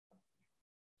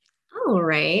All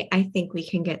right, I think we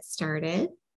can get started.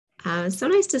 So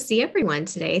nice to see everyone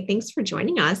today. Thanks for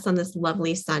joining us on this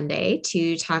lovely Sunday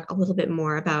to talk a little bit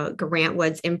more about Grant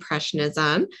Wood's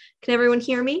Impressionism. Can everyone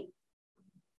hear me?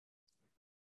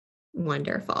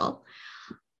 Wonderful.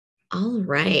 All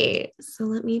right, so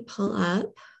let me pull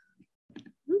up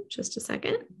just a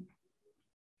second.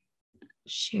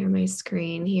 Share my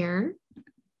screen here.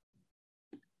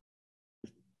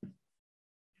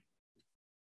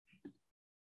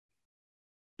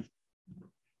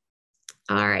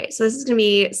 All right, so this is going to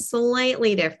be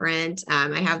slightly different.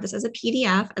 I have this as a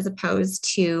PDF as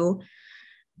opposed to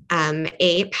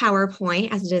a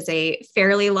PowerPoint, as it is a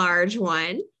fairly large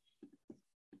one.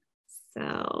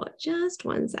 So just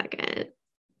one second.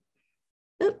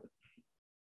 Oop.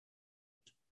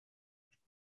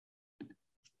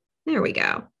 There we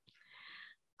go.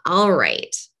 All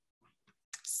right.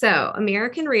 So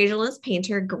American regionalist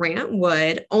painter Grant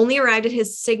Wood only arrived at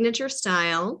his signature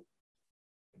style,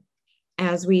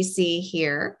 as we see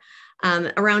here,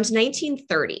 around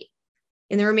 1930.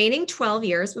 In the remaining 12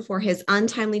 years before his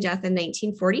untimely death in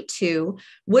 1942,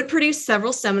 Wood produced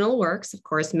several seminal works, of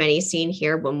course, many seen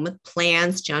here, Woman with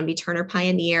Plants, John B. Turner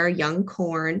Pioneer, Young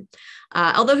Corn,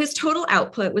 although his total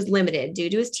output was limited due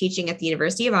to his teaching at the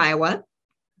University of Iowa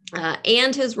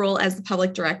and his role as the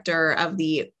public director of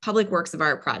the Public Works of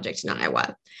Art project in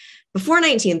Iowa. Before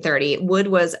 1930, Wood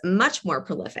was much more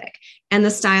prolific, and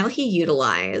the style he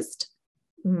utilized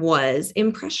was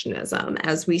Impressionism,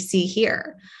 as we see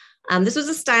here. This was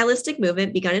a stylistic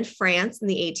movement begun in France in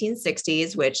the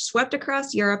 1860s, which swept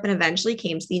across Europe and eventually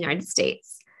came to the United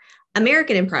States.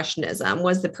 American Impressionism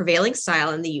was the prevailing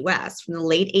style in the US from the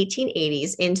late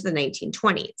 1880s into the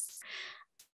 1920s.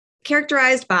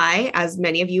 Characterized by, as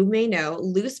many of you may know,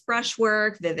 loose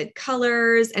brushwork, vivid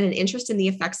colors, and an interest in the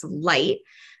effects of light,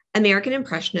 American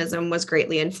Impressionism was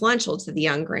greatly influential to the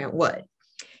young Grant Wood.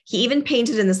 He even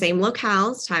painted in the same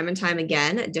locales time and time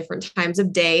again at different times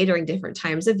of day, during different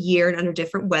times of year, and under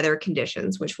different weather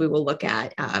conditions, which we will look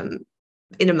at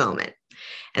in a moment.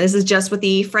 And this is just what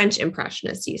the French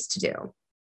Impressionists used to do.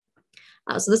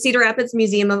 So the Cedar Rapids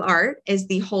Museum of Art is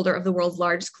the holder of the world's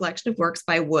largest collection of works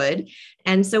by Wood.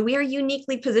 And so we are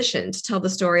uniquely positioned to tell the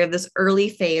story of this early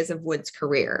phase of Wood's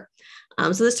career.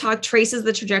 So this talk traces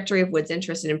the trajectory of Wood's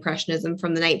interest in Impressionism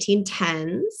from the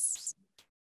 1910s,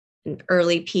 an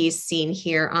early piece seen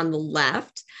here on the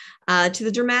left, to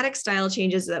the dramatic style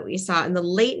changes that we saw in the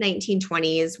late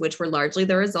 1920s, which were largely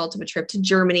the result of a trip to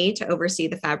Germany to oversee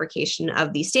the fabrication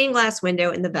of the stained glass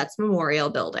window in the Betz Memorial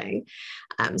Building,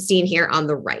 seen here on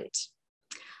the right.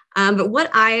 But what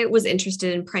I was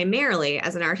interested in primarily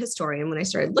as an art historian when I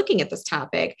started looking at this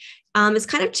topic is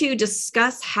kind of to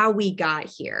discuss how we got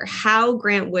here, how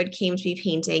Grant Wood came to be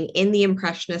painting in the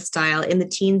Impressionist style in the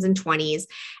teens and 20s,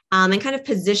 and kind of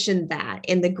position that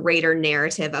in the greater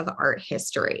narrative of art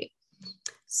history.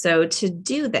 So to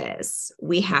do this,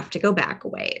 we have to go back a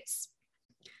ways.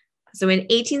 So in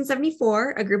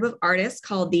 1874, a group of artists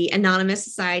called the Anonymous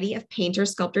Society of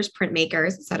Painters, Sculptors,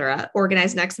 Printmakers, etc.,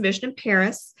 organized an exhibition in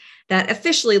Paris that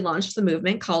officially launched the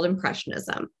movement called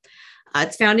Impressionism.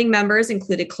 Its founding members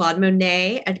included Claude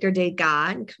Monet, Edgar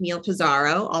Degas, and Camille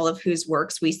Pissarro, all of whose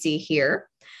works we see here,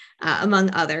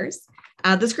 among others.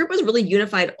 This group was really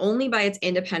unified only by its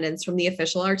independence from the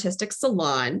official artistic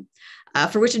salon,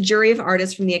 for which a jury of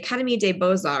artists from the Académie des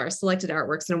Beaux-Arts selected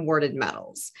artworks and awarded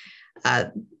medals.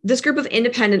 This group of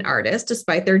independent artists,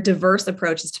 despite their diverse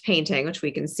approaches to painting, which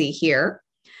we can see here,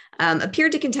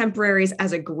 appeared to contemporaries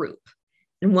as a group.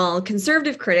 And while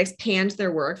conservative critics panned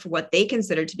their work for what they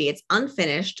considered to be its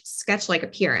unfinished, sketch-like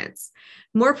appearance,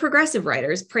 more progressive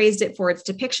writers praised it for its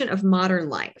depiction of modern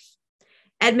life.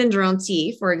 Edmond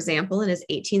Dranty, for example, in his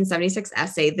 1876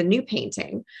 essay, The New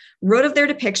Painting, wrote of their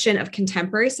depiction of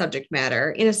contemporary subject matter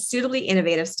in a suitably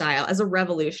innovative style as a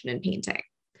revolution in painting.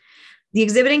 The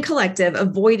exhibiting collective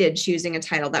avoided choosing a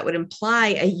title that would imply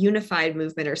a unified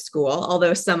movement or school,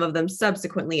 although some of them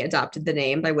subsequently adopted the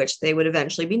name by which they would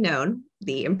eventually be known,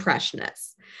 the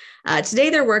Impressionists. Today,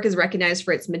 their work is recognized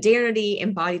for its modernity,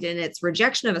 embodied in its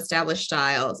rejection of established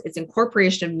styles, its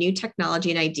incorporation of new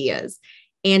technology and ideas,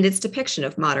 and its depiction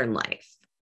of modern life.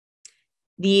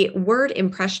 The word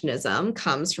Impressionism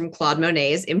comes from Claude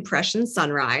Monet's Impression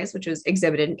Sunrise, which was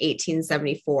exhibited in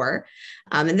 1874.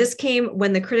 And this came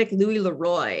when the critic Louis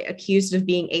Leroy accused it of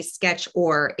being a sketch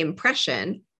or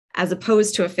impression as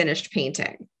opposed to a finished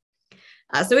painting.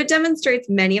 So it demonstrates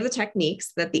many of the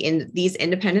techniques that these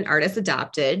independent artists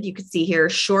adopted. You could see here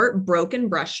short, broken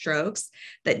brushstrokes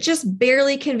that just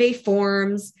barely convey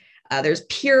forms. There's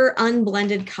pure,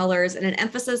 unblended colors and an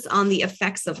emphasis on the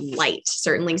effects of light,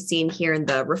 certainly seen here in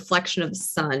the reflection of the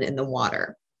sun in the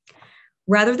water.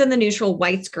 Rather than the neutral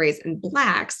whites, grays, and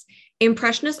blacks,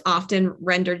 Impressionists often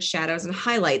rendered shadows and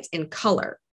highlights in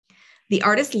color. The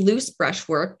artist's loose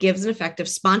brushwork gives an effect of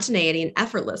spontaneity and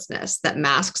effortlessness that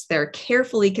masks their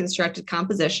carefully constructed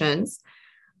compositions,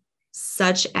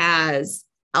 such as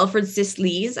Alfred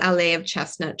Sisley's Allée of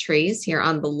Chestnut Trees here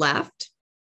on the left.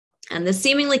 And the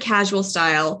seemingly casual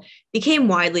style became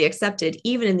widely accepted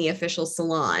even in the official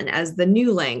salon as the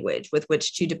new language with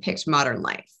which to depict modern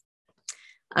life.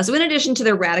 So in addition to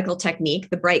their radical technique,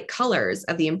 the bright colors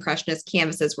of the Impressionist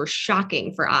canvases were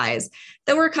shocking for eyes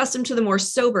that were accustomed to the more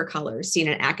sober colors seen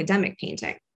in academic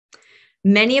painting.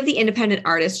 Many of the independent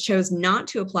artists chose not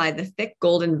to apply the thick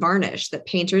golden varnish that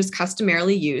painters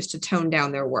customarily used to tone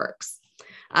down their works.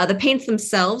 The paints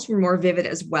themselves were more vivid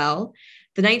as well.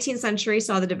 The 19th century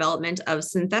saw the development of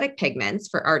synthetic pigments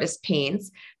for artist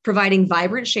paints, providing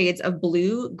vibrant shades of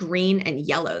blue, green, and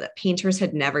yellow that painters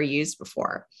had never used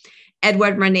before.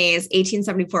 Edouard Manet's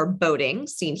 1874 Boating,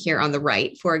 seen here on the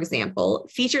right, for example,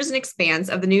 features an expanse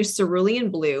of the new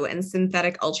cerulean blue and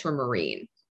synthetic ultramarine.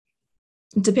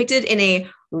 Depicted in a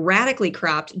radically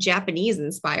cropped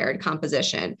Japanese-inspired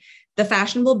composition, the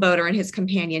fashionable boater and his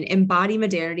companion embody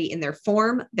modernity in their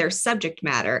form, their subject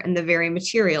matter, and the very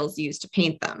materials used to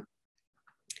paint them.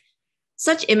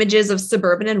 Such images of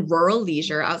suburban and rural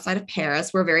leisure outside of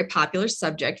Paris were a very popular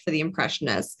subject for the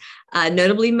Impressionists,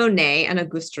 notably Monet and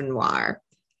Auguste Renoir.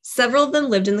 Several of them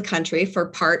lived in the country for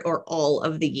part or all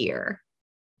of the year.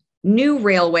 New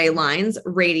railway lines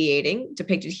radiating,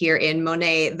 depicted here in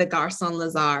Monet, the Garçon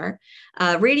Lazare,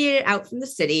 radiated out from the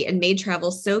city and made travel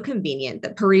so convenient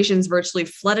that Parisians virtually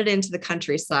flooded into the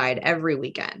countryside every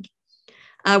weekend.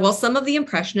 While some of the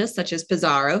Impressionists, such as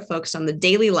Pissarro, focused on the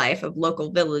daily life of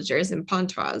local villagers in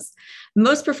Pontoise,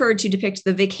 most preferred to depict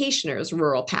the vacationers'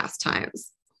 rural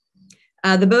pastimes.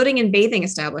 The boating and bathing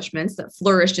establishments that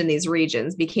flourished in these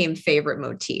regions became favorite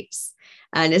motifs.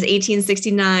 In his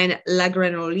 1869 La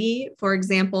Grenouille, for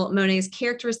example, Monet's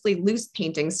characteristically loose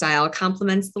painting style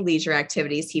complements the leisure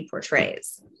activities he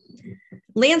portrays.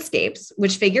 Landscapes,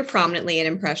 which figure prominently in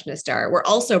Impressionist art, were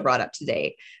also brought up to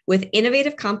date with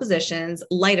innovative compositions,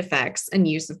 light effects, and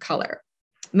use of color.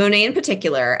 Monet in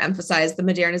particular emphasized the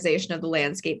modernization of the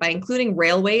landscape by including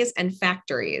railways and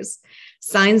factories,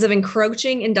 signs of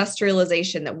encroaching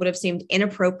industrialization that would have seemed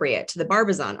inappropriate to the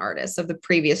Barbizon artists of the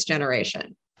previous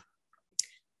generation.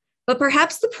 But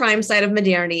perhaps the prime site of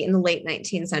modernity in the late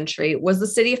 19th century was the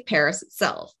city of Paris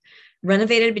itself,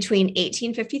 renovated between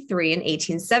 1853 and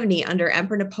 1870 under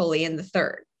Emperor Napoleon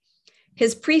III.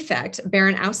 His prefect,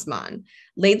 Baron Haussmann,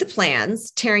 laid the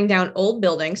plans, tearing down old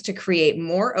buildings to create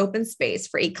more open space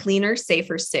for a cleaner,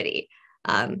 safer city.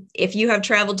 If you have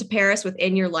traveled to Paris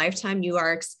within your lifetime, you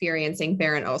are experiencing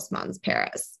Baron Haussmann's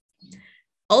Paris.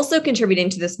 Also contributing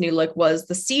to this new look was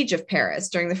the siege of Paris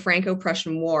during the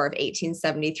Franco-Prussian War of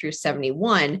 1870 through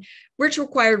 71, which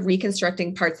required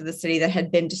reconstructing parts of the city that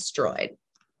had been destroyed.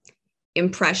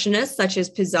 Impressionists such as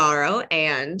Pissarro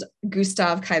and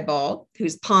Gustave Caillebotte,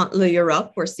 whose Pont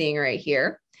l'Europe we're seeing right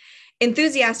here,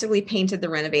 enthusiastically painted the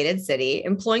renovated city,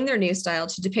 employing their new style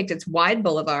to depict its wide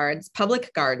boulevards,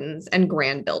 public gardens, and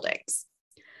grand buildings.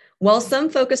 While some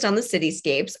focused on the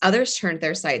cityscapes, others turned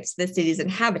their sights to the city's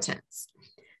inhabitants.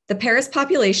 The Paris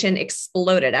population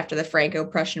exploded after the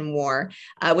Franco-Prussian War,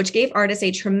 which gave artists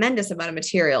a tremendous amount of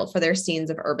material for their scenes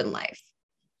of urban life.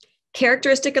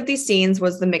 Characteristic of these scenes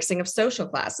was the mixing of social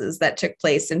classes that took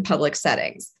place in public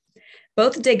settings.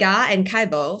 Both Degas and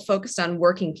Caillebotte focused on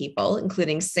working people,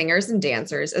 including singers and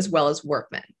dancers, as well as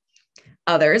workmen.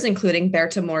 Others, including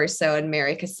Berthe Morisot and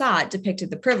Mary Cassatt, depicted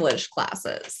the privileged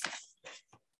classes.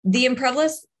 The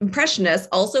Impressionists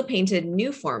also painted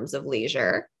new forms of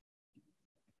leisure,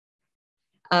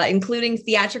 including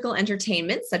theatrical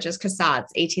entertainment, such as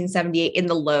Cassatt's 1878 In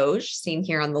the Loge, seen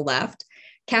here on the left,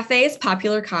 cafes,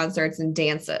 popular concerts, and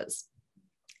dances.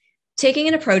 Taking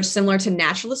an approach similar to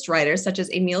naturalist writers such as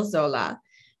Émile Zola,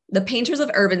 the painters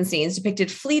of urban scenes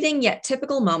depicted fleeting yet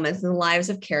typical moments in the lives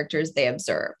of characters they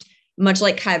observed, much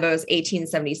like Caillebotte's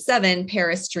 1877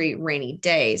 Paris Street Rainy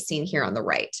Day, seen here on the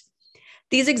right.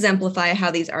 These exemplify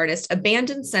how these artists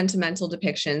abandoned sentimental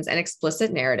depictions and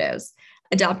explicit narratives,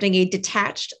 adopting a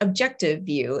detached, objective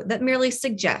view that merely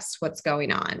suggests what's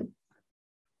going on.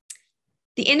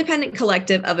 The independent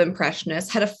collective of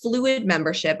Impressionists had a fluid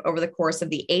membership over the course of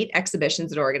the 8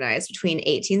 exhibitions it organized between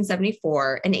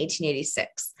 1874 and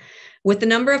 1886, with the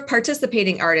number of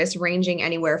participating artists ranging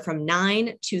anywhere from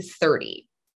 9 to 30.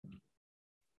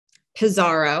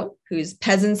 Pissarro, whose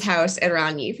Peasant's House at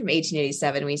Ragny from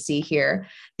 1887 we see here,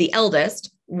 the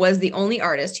eldest, was the only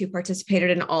artist who participated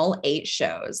in all 8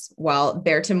 shows, while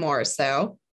Berthe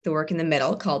Morisot, the work in the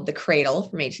middle called The Cradle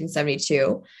from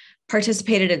 1872,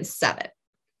 participated in 7.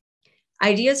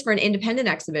 Ideas for an independent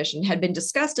exhibition had been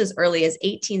discussed as early as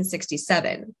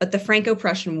 1867, but the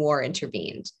Franco-Prussian War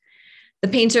intervened. The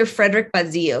painter Frederick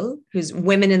Bazille, whose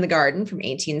Women in the Garden from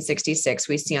 1866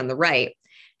 we see on the right,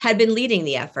 had been leading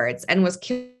the efforts and was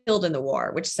killed in the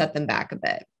war, which set them back a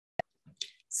bit.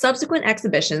 Subsequent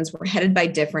exhibitions were headed by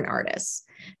different artists.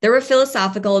 There were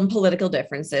philosophical and political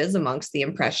differences amongst the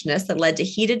Impressionists that led to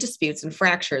heated disputes and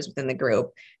fractures within the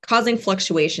group, causing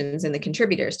fluctuations in the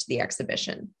contributors to the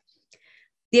exhibition.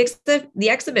 The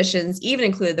exhibitions even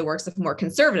included the works of more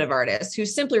conservative artists who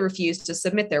simply refused to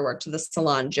submit their work to the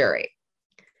Salon jury.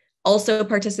 Also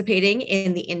participating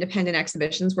in the independent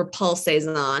exhibitions were Paul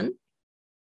Cézanne.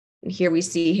 And here we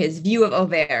see his View of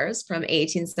Auvers from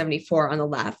 1874 on the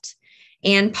left,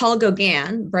 and Paul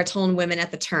Gauguin, Breton Women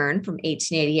at the Turn from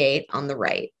 1888 on the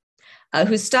right,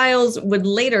 whose styles would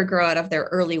later grow out of their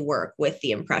early work with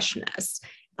the Impressionists.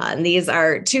 And these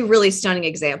are 2 really stunning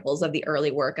examples of the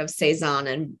early work of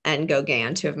Cézanne and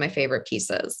Gauguin, 2 of my favorite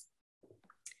pieces.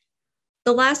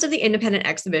 The last of the independent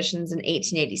exhibitions in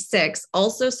 1886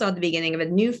 also saw the beginning of a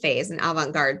new phase in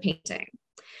avant-garde painting.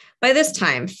 By this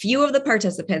time, few of the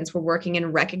participants were working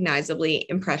in recognizably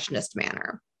Impressionist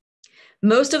manner.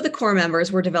 Most of the core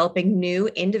members were developing new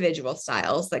individual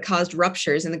styles that caused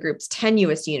ruptures in the group's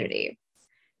tenuous unity.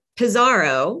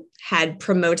 Pissarro had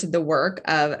promoted the work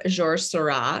of Georges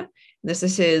Seurat. This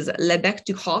is his Le Bec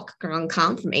du Coq Grand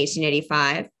Camp from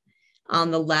 1885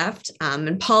 on the left,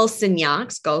 and Paul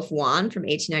Signac's Gulf Juan from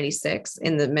 1896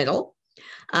 in the middle.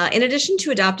 In addition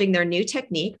to adopting their new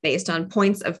technique based on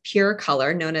points of pure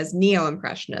color known as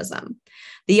neo-impressionism,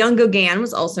 the young Gauguin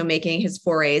was also making his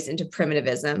forays into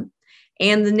primitivism,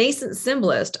 and the nascent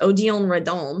symbolist Odilon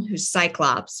Redon, who's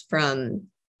Cyclops from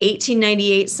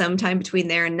 1898, sometime between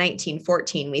there and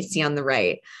 1914, we see on the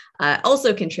right,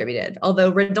 also contributed,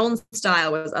 although Redon's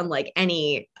style was unlike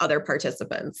any other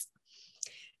participants.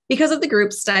 Because of the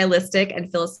group's stylistic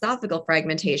and philosophical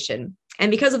fragmentation,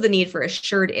 and because of the need for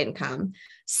assured income,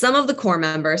 some of the core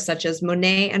members, such as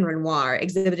Monet and Renoir,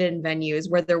 exhibited in venues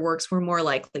where their works were more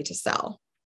likely to sell.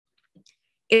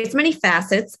 Its many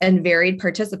facets and varied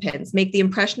participants make the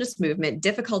Impressionist movement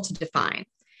difficult to define.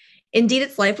 Indeed,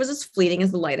 its life was as fleeting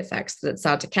as the light effects that it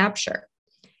sought to capture.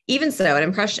 Even so,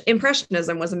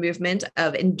 Impressionism was a movement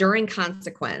of enduring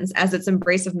consequence, as its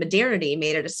embrace of modernity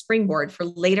made it a springboard for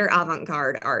later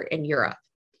avant-garde art in Europe.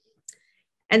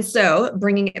 And so,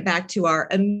 bringing it back to our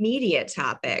immediate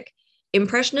topic,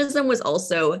 Impressionism was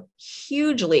also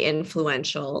hugely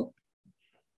influential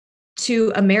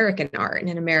to American art and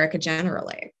in America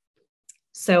generally.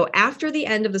 So after the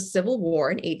end of the Civil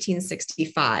War in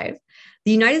 1865,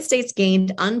 the United States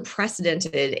gained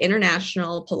unprecedented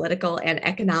international, political, and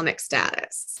economic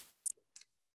status.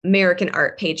 American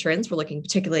art patrons, we're looking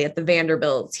particularly at the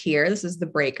Vanderbilts here. This is the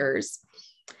Breakers.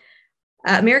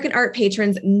 American art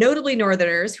patrons, notably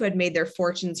Northerners who had made their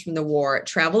fortunes from the war,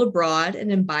 traveled abroad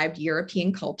and imbibed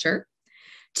European culture.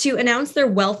 To announce their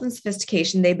wealth and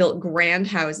sophistication, they built grand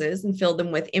houses and filled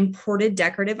them with imported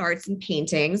decorative arts and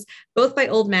paintings, both by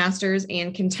old masters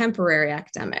and contemporary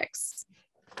academics.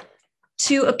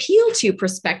 To appeal to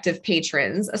prospective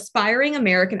patrons, aspiring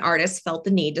American artists felt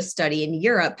the need to study in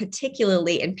Europe,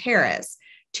 particularly in Paris,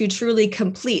 to truly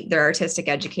complete their artistic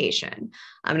education.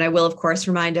 And I will, of course,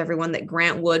 remind everyone that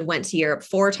Grant Wood went to Europe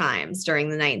 4 times during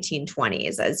the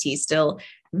 1920s, as he still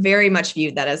very much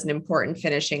viewed that as an important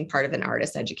finishing part of an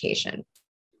artist's education.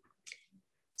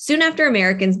 Soon after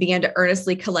Americans began to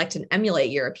earnestly collect and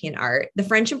emulate European art, the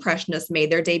French Impressionists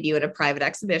made their debut at a private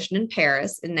exhibition in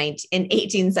Paris in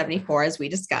 1874, as we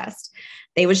discussed.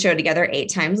 They would show together 8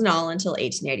 times in all until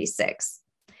 1886.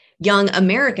 Young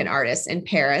American artists in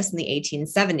Paris in the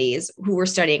 1870s, who were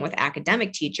studying with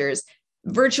academic teachers,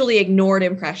 virtually ignored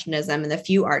Impressionism, and the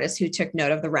few artists who took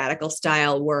note of the radical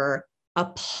style were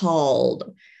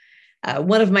appalled.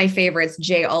 One of my favorites,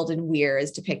 J. Alden Weir, is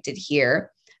depicted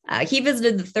here. He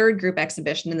visited the 3rd group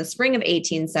exhibition in the spring of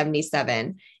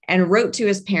 1877 and wrote to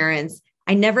his parents,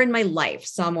 "I never in my life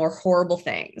saw more horrible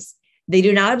things. They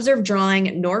do not observe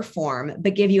drawing nor form,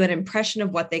 but give you an impression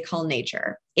of what they call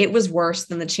nature. It was worse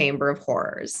than the Chamber of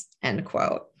Horrors," end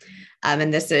quote.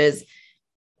 And this is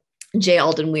J.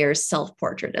 Alden Weir's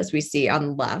self-portrait, as we see on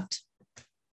the left.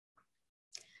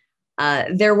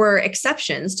 There were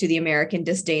exceptions to the American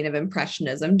disdain of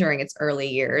Impressionism during its early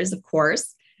years, of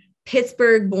course.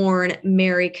 Pittsburgh-born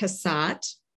Mary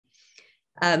Cassatt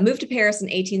moved to Paris in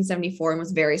 1874 and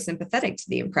was very sympathetic to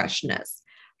the Impressionists.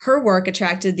 Her work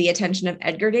attracted the attention of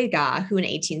Edgar Degas, who in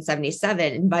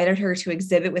 1877 invited her to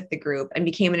exhibit with the group and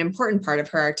became an important part of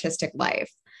her artistic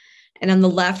life. And on the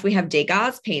left, we have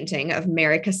Degas' painting of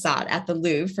Mary Cassatt at the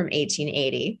Louvre from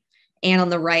 1880. And on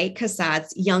the right,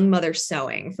 Cassatt's Young Mother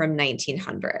Sewing from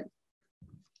 1900.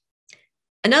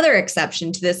 Another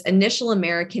exception to this initial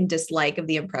American dislike of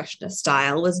the Impressionist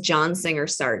style was John Singer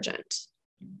Sargent,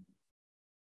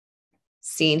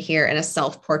 seen here in a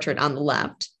self-portrait on the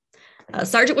left.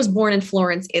 Sargent was born in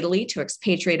Florence, Italy, to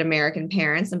expatriate American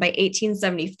parents, and by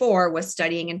 1874 was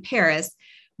studying in Paris,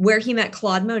 where he met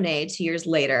Claude Monet 2 years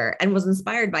later and was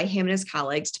inspired by him and his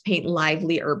colleagues to paint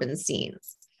lively urban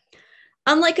scenes.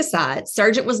 Unlike Cassatt,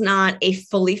 Sargent was not a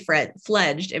fully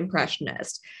fledged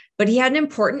Impressionist, but he had an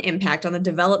important impact on the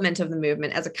development of the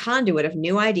movement as a conduit of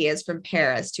new ideas from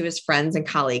Paris to his friends and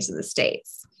colleagues in the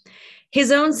States.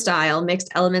 His own style mixed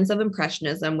elements of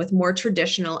Impressionism with more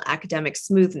traditional academic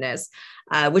smoothness,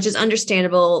 which is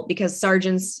understandable because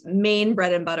Sargent's main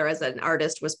bread and butter as an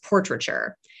artist was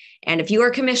portraiture. And if you are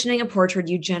commissioning a portrait,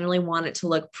 you generally want it to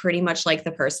look pretty much like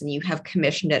the person you have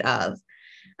commissioned it of.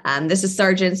 This is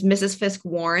Sargent's Mrs. Fiske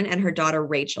Warren and her daughter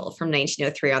Rachel from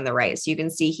 1903 on the right. So you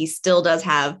can see he still does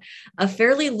have a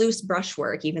fairly loose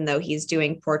brushwork, even though he's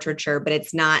doing portraiture, but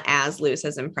it's not as loose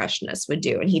as Impressionists would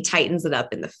do. And he tightens it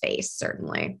up in the face,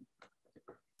 certainly.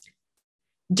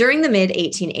 During the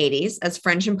mid-1880s, as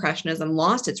French Impressionism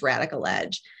lost its radical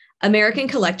edge, American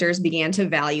collectors began to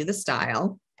value the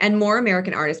style, and more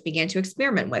American artists began to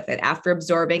experiment with it after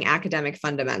absorbing academic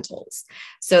fundamentals.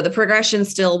 So the progression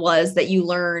still was that you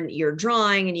learn your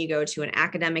drawing and you go to an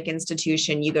academic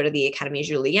institution, you go to the Académie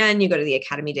Julienne, you go to the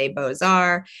Académie des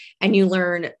Beaux-Arts, and you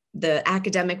learn the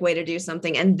academic way to do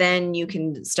something, and then you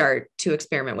can start to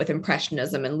experiment with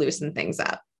Impressionism and loosen things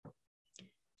up.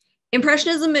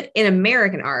 Impressionism in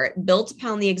American art built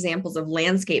upon the examples of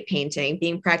landscape painting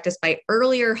being practiced by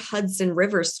earlier Hudson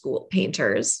River School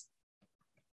painters,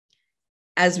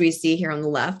 as we see here on the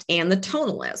left, and the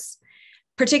tonalists,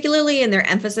 particularly in their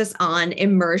emphasis on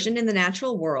immersion in the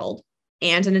natural world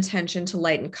and an attention to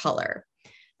light and color.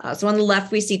 So on the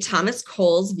left, we see Thomas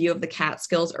Cole's view of the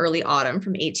Catskills early autumn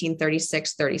from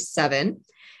 1836-37,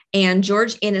 and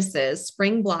George Inness's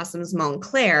Spring Blossoms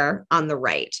Montclair on the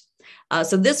right.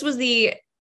 So this was the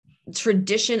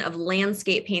tradition of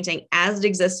landscape painting as it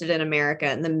existed in America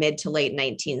in the mid to late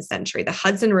 19th century. The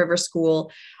Hudson River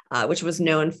School, which was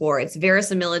known for its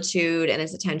verisimilitude and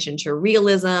its attention to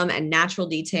realism and natural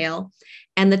detail,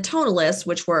 and the tonalists,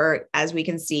 which were, as we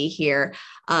can see here,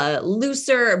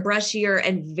 looser, brushier,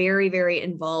 and very, very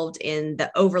involved in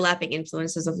the overlapping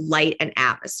influences of light and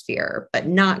atmosphere, but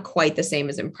not quite the same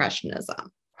as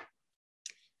Impressionism.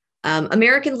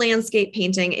 American landscape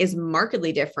painting is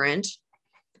markedly different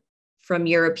from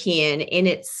European in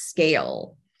its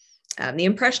scale. The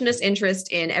Impressionist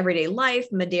interest in everyday life,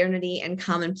 modernity, and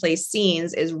commonplace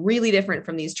scenes is really different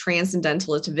from these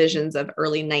transcendentalist visions of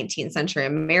early 19th century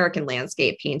American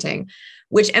landscape painting,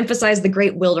 which emphasize the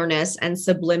great wilderness and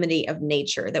sublimity of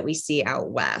nature that we see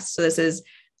out west. So this is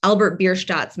Albert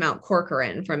Bierstadt's Mount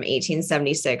Corcoran from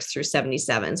 1876 through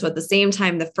 77. So at the same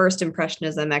time, the first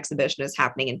Impressionism exhibition is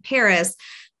happening in Paris.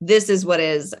 This is what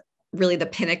is really the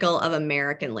pinnacle of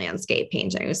American landscape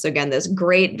painting. So again, this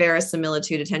great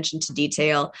verisimilitude, attention to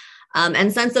detail,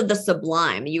 and sense of the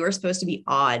sublime. You are supposed to be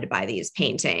awed by these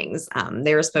paintings.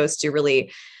 They were supposed to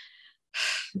really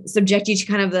subject you to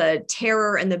kind of the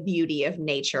terror and the beauty of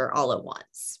nature all at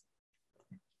once.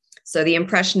 So the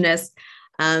Impressionists,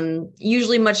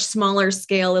 usually much smaller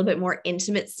scale, a little bit more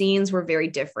intimate scenes, were very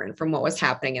different from what was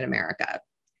happening in America.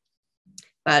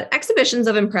 But exhibitions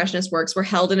of Impressionist works were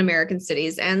held in American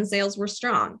cities and sales were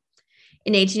strong.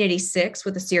 In 1886,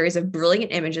 with a series of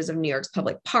brilliant images of New York's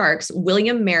public parks,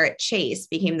 William Merritt Chase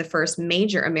became the first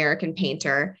major American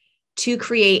painter to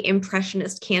create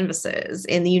Impressionist canvases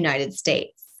in the United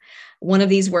States. One of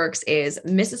these works is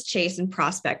Mrs. Chase in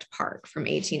Prospect Park from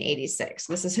 1886.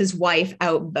 This is his wife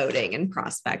out boating in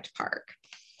Prospect Park.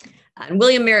 And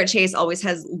William Merritt Chase always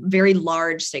has very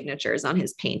large signatures on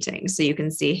his paintings, so you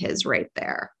can see his right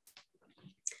there.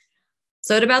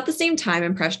 So at about the same time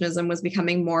Impressionism was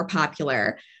becoming more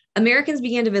popular, Americans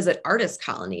began to visit artist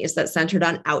colonies that centered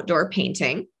on outdoor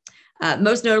painting,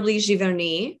 most notably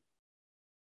Giverny,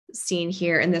 seen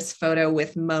here in this photo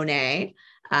with Monet.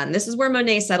 This is where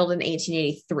Monet settled in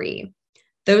 1883.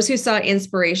 Those who saw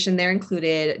inspiration there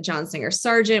included John Singer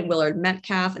Sargent, Willard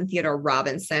Metcalf, and Theodore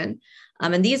Robinson.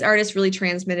 And these artists really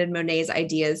transmitted Monet's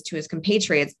ideas to his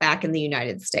compatriots back in the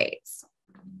United States.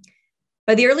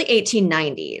 By the early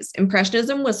 1890s,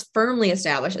 Impressionism was firmly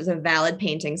established as a valid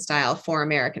painting style for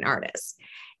American artists.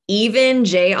 Even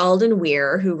J. Alden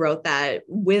Weir, who wrote that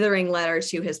withering letter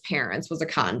to his parents, was a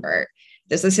convert.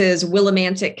 This is his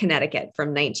Willimantic, Connecticut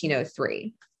from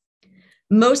 1903.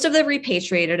 Most of the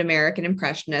repatriated American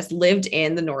Impressionists lived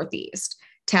in the Northeast,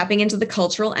 tapping into the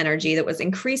cultural energy that was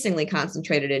increasingly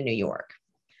concentrated in New York.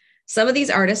 Some of these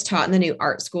artists taught in the new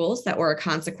art schools that were a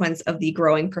consequence of the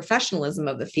growing professionalism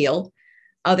of the field.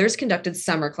 Others conducted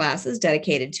summer classes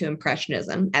dedicated to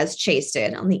Impressionism, as Chase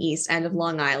did on the east end of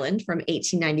Long Island from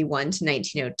 1891 to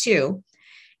 1902,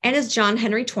 and as John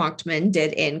Henry Twachtman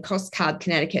did in Coast Cobb,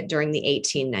 Connecticut during the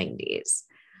 1890s.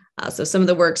 So some of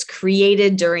the works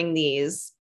created during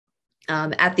these,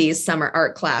 at these summer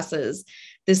art classes.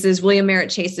 This is William Merritt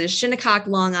Chase's Shinnecock,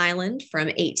 Long Island from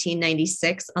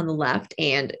 1896 on the left,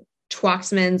 and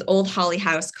Twachtman's Old Holly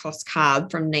House, Coast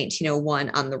Cobb from 1901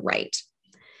 on the right.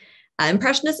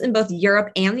 Impressionists in both Europe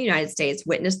and the United States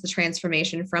witnessed the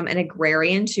transformation from an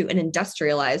agrarian to an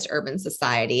industrialized urban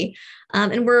society,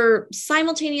 and were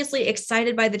simultaneously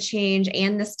excited by the change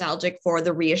and nostalgic for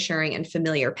the reassuring and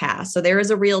familiar past. So there is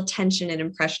a real tension in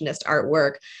Impressionist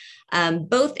artwork,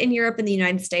 both in Europe and the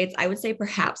United States. I would say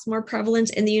perhaps more prevalent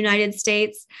in the United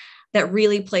States, that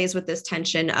really plays with this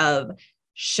tension of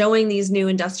showing these new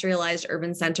industrialized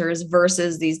urban centers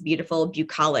versus these beautiful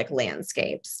bucolic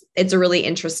landscapes. It's a really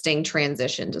interesting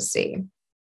transition to see.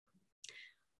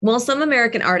 While some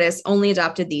American artists only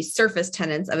adopted these surface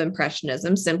tenets of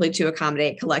Impressionism simply to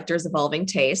accommodate collectors' evolving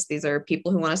tastes, these are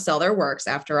people who want to sell their works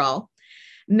after all,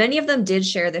 many of them did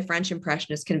share the French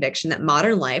Impressionist conviction that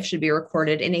modern life should be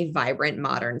recorded in a vibrant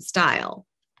modern style.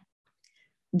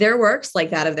 Their works, like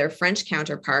that of their French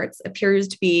counterparts, appears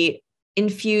to be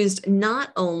infused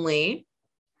not only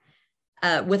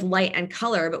with light and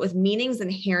color, but with meanings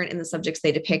inherent in the subjects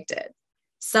they depicted.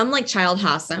 Some, like Childe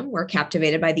Hassam, were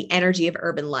captivated by the energy of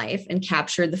urban life and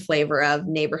captured the flavor of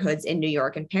neighborhoods in New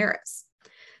York and Paris.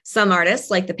 Some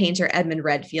artists, like the painter Edmund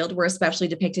Redfield, were especially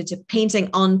depicted to painting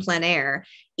en plein air,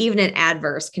 even in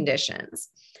adverse conditions.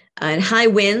 In high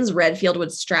winds, Redfield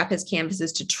would strap his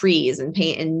canvases to trees and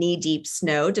paint in knee-deep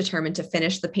snow, determined to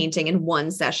finish the painting in one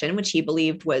session, which he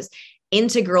believed was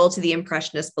integral to the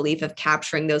Impressionist belief of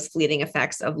capturing those fleeting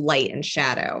effects of light and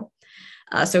shadow.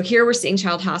 So here we're seeing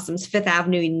Childe Hassam's Fifth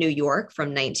Avenue in New York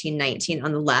from 1919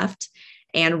 on the left,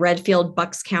 and Redfield,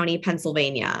 Bucks County,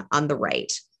 Pennsylvania on the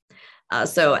right.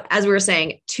 So as we were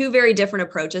saying, two very different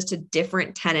approaches to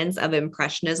different tenets of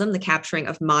Impressionism, the capturing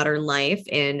of modern life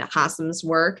in Hassam's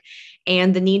work,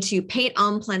 and the need to paint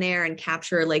en plein air and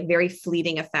capture like very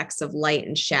fleeting effects of light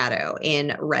and shadow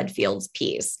in Redfield's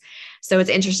piece. So it's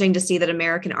interesting to see that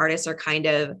American artists are kind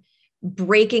of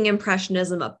breaking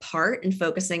Impressionism apart and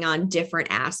focusing on different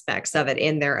aspects of it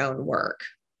in their own work.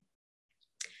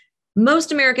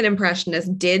 Most American Impressionists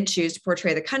did choose to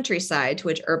portray the countryside to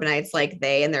which urbanites like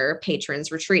they and their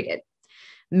patrons retreated.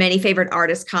 Many favored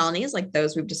artist colonies, like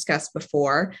those we've discussed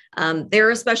before, they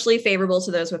were especially favorable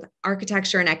to those with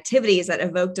architecture and activities that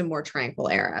evoked a more tranquil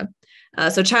era.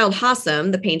 So Childe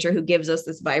Hassam, the painter who gives us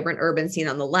this vibrant urban scene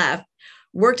on the left,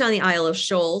 worked on the Isle of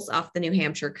Shoals off the New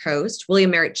Hampshire coast.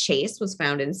 William Merritt Chase was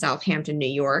found in Southampton, New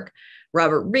York.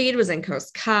 Robert Reed was in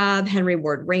Coast Cobb. Henry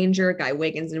Ward Ranger, Guy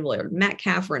Wiggins, and Willard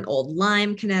Metcalf were in Old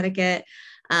Lyme, Connecticut.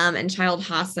 And Childe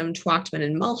Hassam, Twachtman,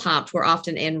 and Mulhopt were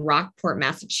often in Rockport,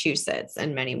 Massachusetts,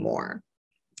 and many more.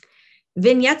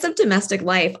 Vignettes of domestic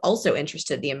life also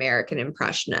interested the American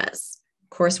Impressionists.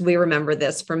 Of course, we remember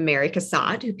this from Mary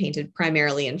Cassatt, who painted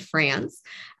primarily in France,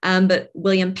 but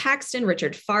William Paxton,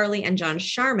 Richard Farley, and John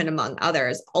Sharman, among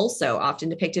others, also often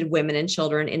depicted women and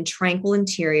children in tranquil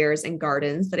interiors and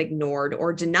gardens that ignored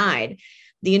or denied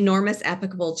the enormous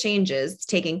epochal changes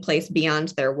taking place beyond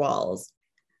their walls.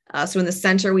 So in the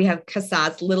center, we have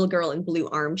Cassatt's Little Girl in Blue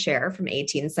Armchair from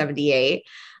 1878.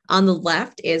 On the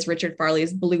left is Richard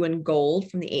Farley's Blue and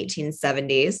Gold from the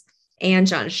 1870s. And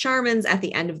John Sharman's At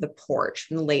the End of the Porch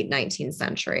from the late 19th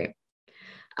century.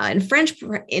 In French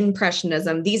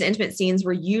Impressionism, these intimate scenes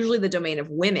were usually the domain of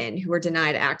women who were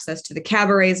denied access to the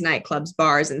cabarets, nightclubs,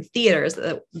 bars, and theaters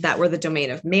that were the domain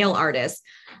of male artists.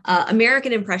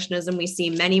 American Impressionism, we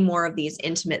see many more of these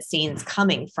intimate scenes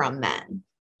coming from men.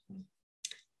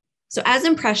 So as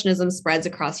Impressionism spreads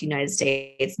across the United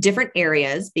States, different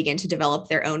areas begin to develop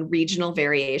their own regional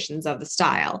variations of the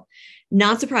style.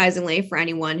 Not surprisingly, for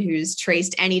anyone who's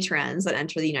traced any trends that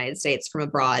enter the United States from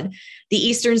abroad, the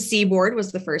Eastern Seaboard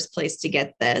was the first place to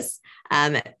get this.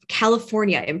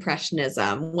 California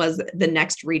Impressionism was the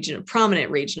next prominent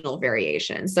regional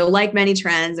variation. So like many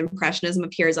trends, Impressionism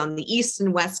appears on the East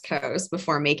and West Coast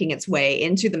before making its way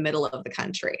into the middle of the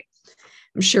country.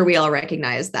 I'm sure we all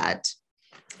recognize that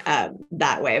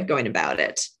way of going about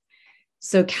it.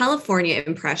 So California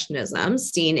Impressionism,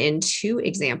 seen in two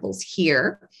examples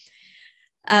here.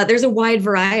 There's a wide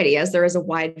variety, as there is a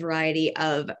wide variety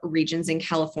of regions in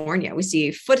California. We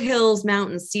see foothills,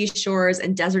 mountains, seashores,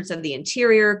 and deserts of the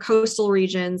interior, coastal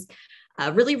regions.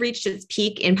 Really reached its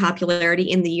peak in popularity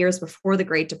in the years before the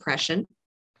Great Depression.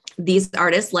 These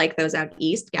artists, like those out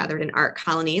east, gathered in art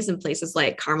colonies in places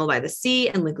like Carmel by the Sea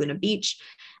and Laguna Beach,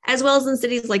 as well as in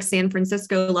cities like San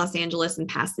Francisco, Los Angeles, and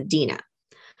Pasadena.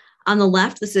 On the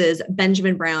left, this is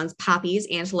Benjamin Brown's Poppies,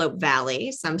 Antelope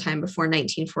Valley, sometime before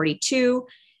 1942.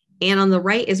 And on the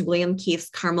right is William Keith's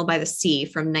Carmel by the Sea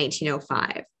from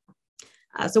 1905.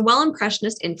 So while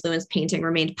Impressionist influenced painting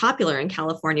remained popular in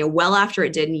California well after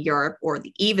it did in Europe or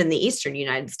even the Eastern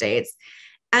United States,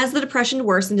 as the Depression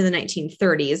worsened in the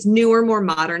 1930s, newer, more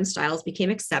modern styles became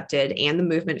accepted and the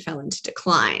movement fell into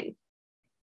decline.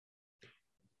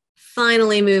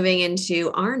 Finally, moving into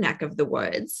our neck of the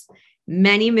woods,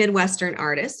 many Midwestern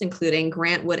artists, including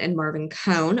Grant Wood and Marvin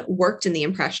Cohn, worked in the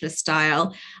Impressionist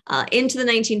style into the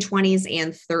 1920s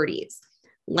and 30s.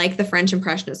 Like the French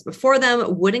Impressionists before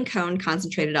them, Wood and Cohn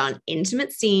concentrated on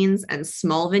intimate scenes and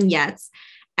small vignettes,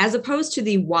 as opposed to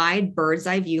the wide bird's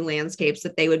eye view landscapes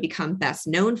that they would become best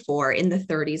known for in the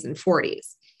 30s and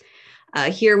 40s.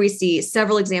 Here we see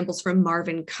several examples from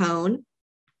Marvin Cohn.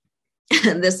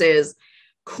 This is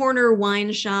corner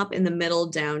wine shop in the middle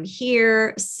down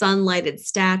here, sunlighted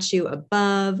statue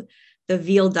above, the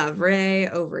Ville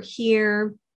d'Avray over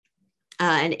here,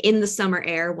 and In the Summer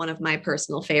Air, one of my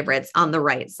personal favorites, on the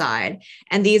right side.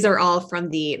 And these are all from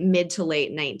the mid to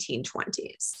late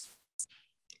 1920s.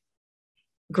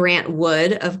 Grant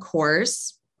Wood, of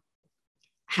course,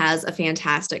 has a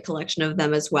fantastic collection of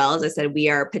them as well. As I said, we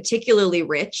are particularly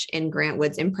rich in Grant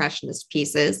Wood's Impressionist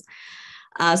pieces.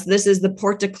 So this is the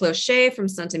Porte de Clocher from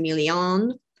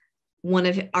Saint-Emilion, one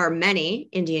of our many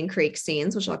Indian Creek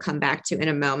scenes, which I'll come back to in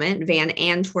a moment. Van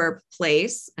Antwerp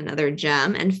Place, another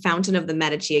gem, and Fountain of the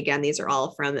Medici. Again, these are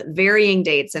all from varying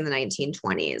dates in the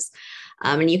 1920s.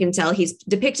 And you can tell he's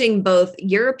depicting both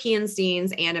European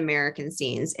scenes and American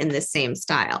scenes in this same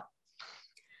style.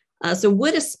 So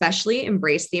Wood especially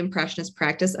embraced the Impressionist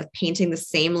practice of painting the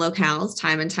same locales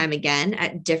time and time again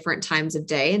at different times of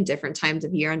day and different times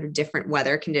of year under different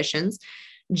weather conditions,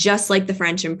 just like the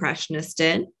French Impressionists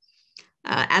did.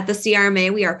 At the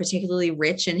CRMA, we are particularly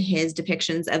rich in his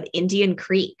depictions of Indian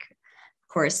Creek,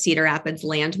 of course, Cedar Rapids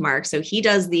landmark. So he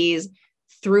does these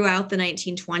throughout the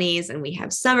 1920s, and we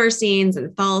have summer scenes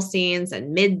and fall scenes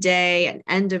and midday and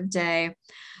end of day.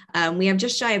 We have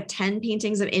just shy of 10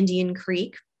 paintings of Indian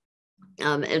Creek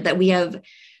that we have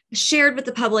shared with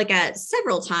the public at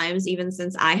several times, even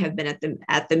since I have been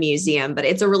at the museum. But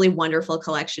it's a really wonderful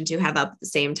collection to have up at the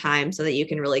same time so that you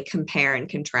can really compare and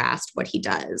contrast what he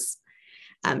does.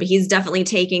 But he's definitely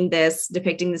taking this,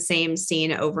 depicting the same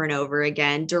scene over and over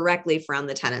again, directly from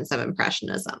the tenets of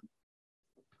Impressionism.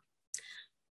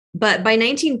 But by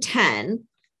 1910,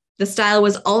 the style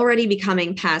was already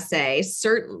becoming passé,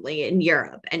 certainly in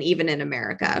Europe and even in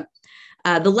America.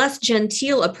 The less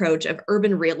genteel approach of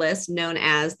urban realists, known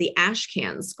as the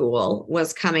Ashcan School,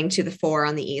 was coming to the fore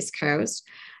on the East Coast.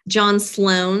 John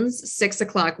Sloane's 6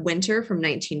 O'Clock Winter from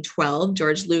 1912,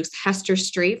 George Luke's Hester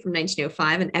Street from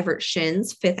 1905, and Everett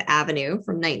Shin's Fifth Avenue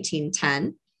from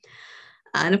 1910.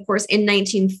 And of course, in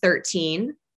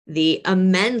 1913, the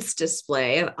immense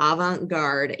display of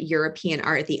avant-garde European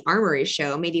art at the Armory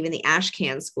Show made even the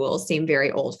Ashcan School seem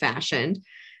very old-fashioned.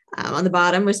 On the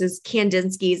bottom was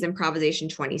Kandinsky's Improvisation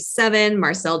 27,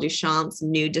 Marcel Duchamp's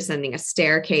Nude Descending a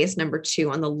Staircase, number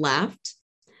 2 on the left,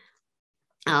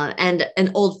 and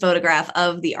an old photograph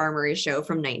of the Armory Show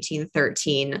from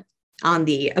 1913 on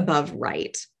the above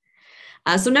right.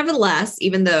 So nevertheless,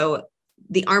 even though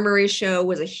the Armory Show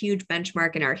was a huge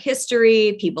benchmark in art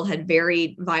history, people had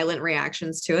very violent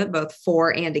reactions to it, both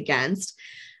for and against,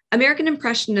 American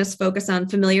Impressionists' focus on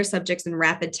familiar subjects and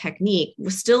rapid technique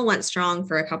still went strong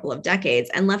for a couple of decades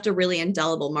and left a really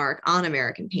indelible mark on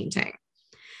American painting.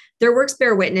 Their works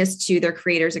bear witness to their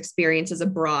creators' experiences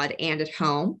abroad and at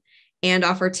home, and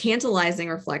offer tantalizing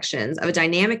reflections of a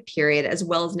dynamic period as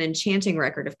well as an enchanting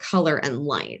record of color and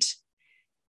light.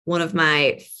 One of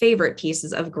my favorite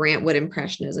pieces of Grant Wood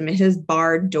Impressionism is his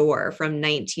Barred Door from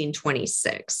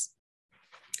 1926.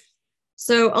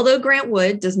 So although Grant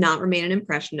Wood does not remain an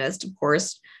Impressionist, of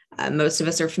course, most of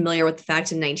us are familiar with the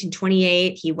fact in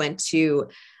 1928, he went to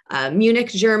Munich,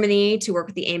 Germany to work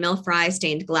with the Emil Frey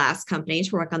Stained Glass Company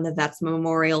to work on the Vetz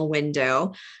Memorial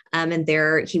window. And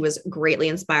there he was greatly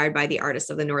inspired by the artists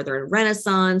of the Northern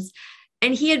Renaissance.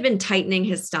 And he had been tightening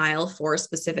his style for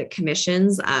specific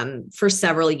commissions for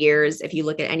several years. If you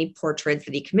look at any portraits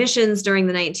that he commissions during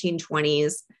the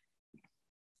 1920s,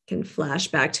 can flash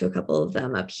back to a couple of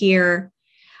them up here.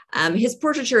 His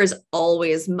portraiture is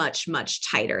always much, much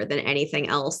tighter than anything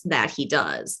else that he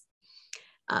does.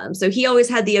 So he always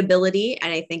had the ability,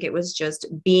 and I think it was just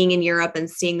being in Europe and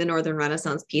seeing the Northern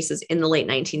Renaissance pieces in the late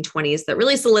 1920s that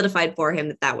really solidified for him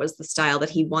that that was the style that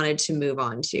he wanted to move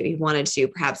on to. He wanted to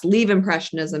perhaps leave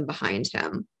Impressionism behind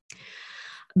him,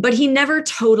 but he never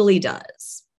totally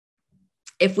does.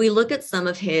 If we look at some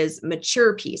of his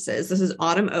mature pieces, this is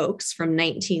Autumn Oaks from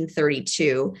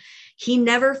 1932, he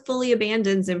never fully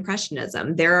abandons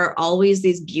Impressionism. There are always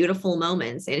these beautiful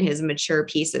moments in his mature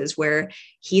pieces where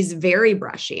he's very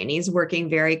brushy and he's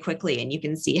working very quickly, and you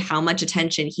can see how much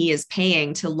attention he is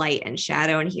paying to light and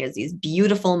shadow, and he has these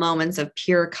beautiful moments of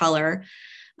pure color.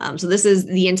 So this is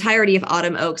the entirety of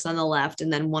Autumn Oaks on the left,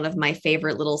 and then one of my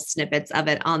favorite little snippets of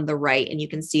it on the right. And you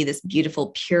can see this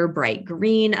beautiful pure bright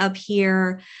green up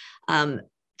here,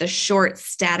 the short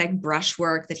static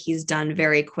brushwork that he's done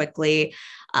very quickly.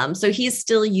 So he's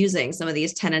still using some of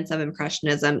these tenets of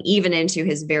Impressionism even into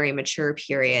his very mature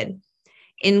period,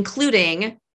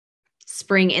 including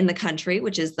Spring in the Country,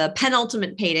 which is the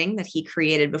penultimate painting that he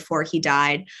created before he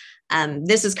died.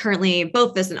 This is currently,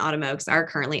 both this and Autumn Oaks are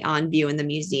currently on view in the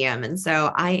museum. And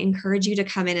so I encourage you to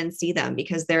come in and see them,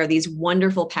 because there are these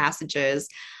wonderful passages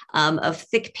of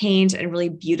thick paint and really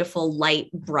beautiful light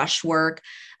brushwork,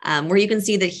 where you can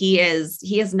see that he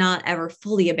has not ever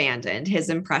fully abandoned his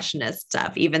Impressionist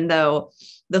stuff, even though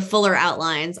the fuller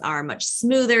outlines are much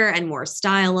smoother and more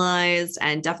stylized,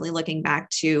 and definitely looking back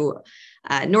to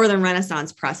Northern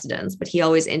Renaissance precedents, but he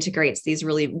always integrates these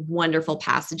really wonderful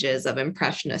passages of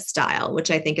Impressionist style, which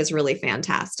I think is really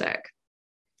fantastic.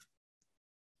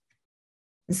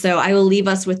 So I will leave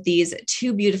us with these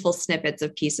two beautiful snippets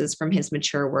of pieces from his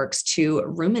mature works to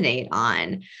ruminate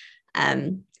on.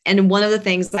 And one of the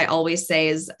things I always say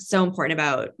is so important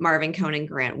about Marvin Cohn and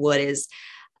Grant Wood is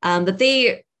that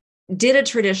they did a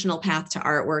traditional path to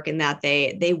artwork, in that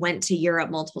they went to Europe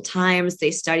multiple times.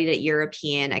 They studied at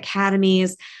European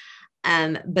academies,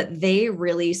 but they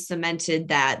really cemented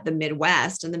that the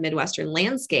Midwest and the Midwestern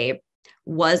landscape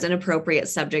was an appropriate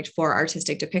subject for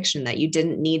artistic depiction, that you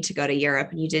didn't need to go to Europe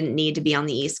and you didn't need to be on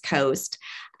the East Coast.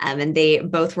 And they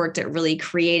both worked at really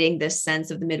creating this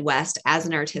sense of the Midwest as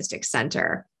an artistic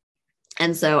center.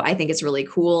 And so I think it's really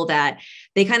cool that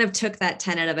they kind of took that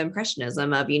tenet of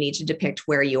Impressionism of you need to depict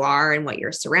where you are and what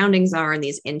your surroundings are in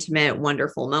these intimate,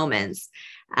 wonderful moments,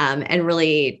 and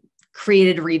really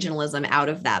created regionalism out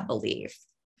of that belief.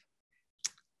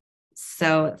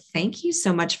 So thank you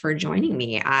so much for joining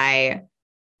me. I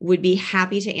would be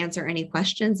happy to answer any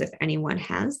questions if anyone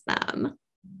has them.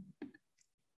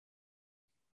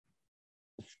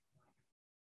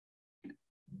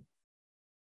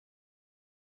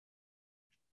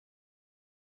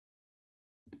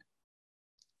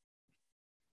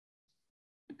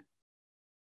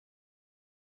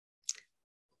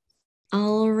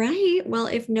 All right. Well,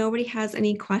 if nobody has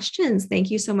any questions,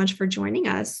 thank you so much for joining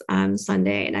us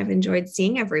Sunday, and I've enjoyed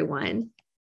seeing everyone.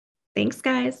 Thanks,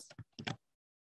 guys.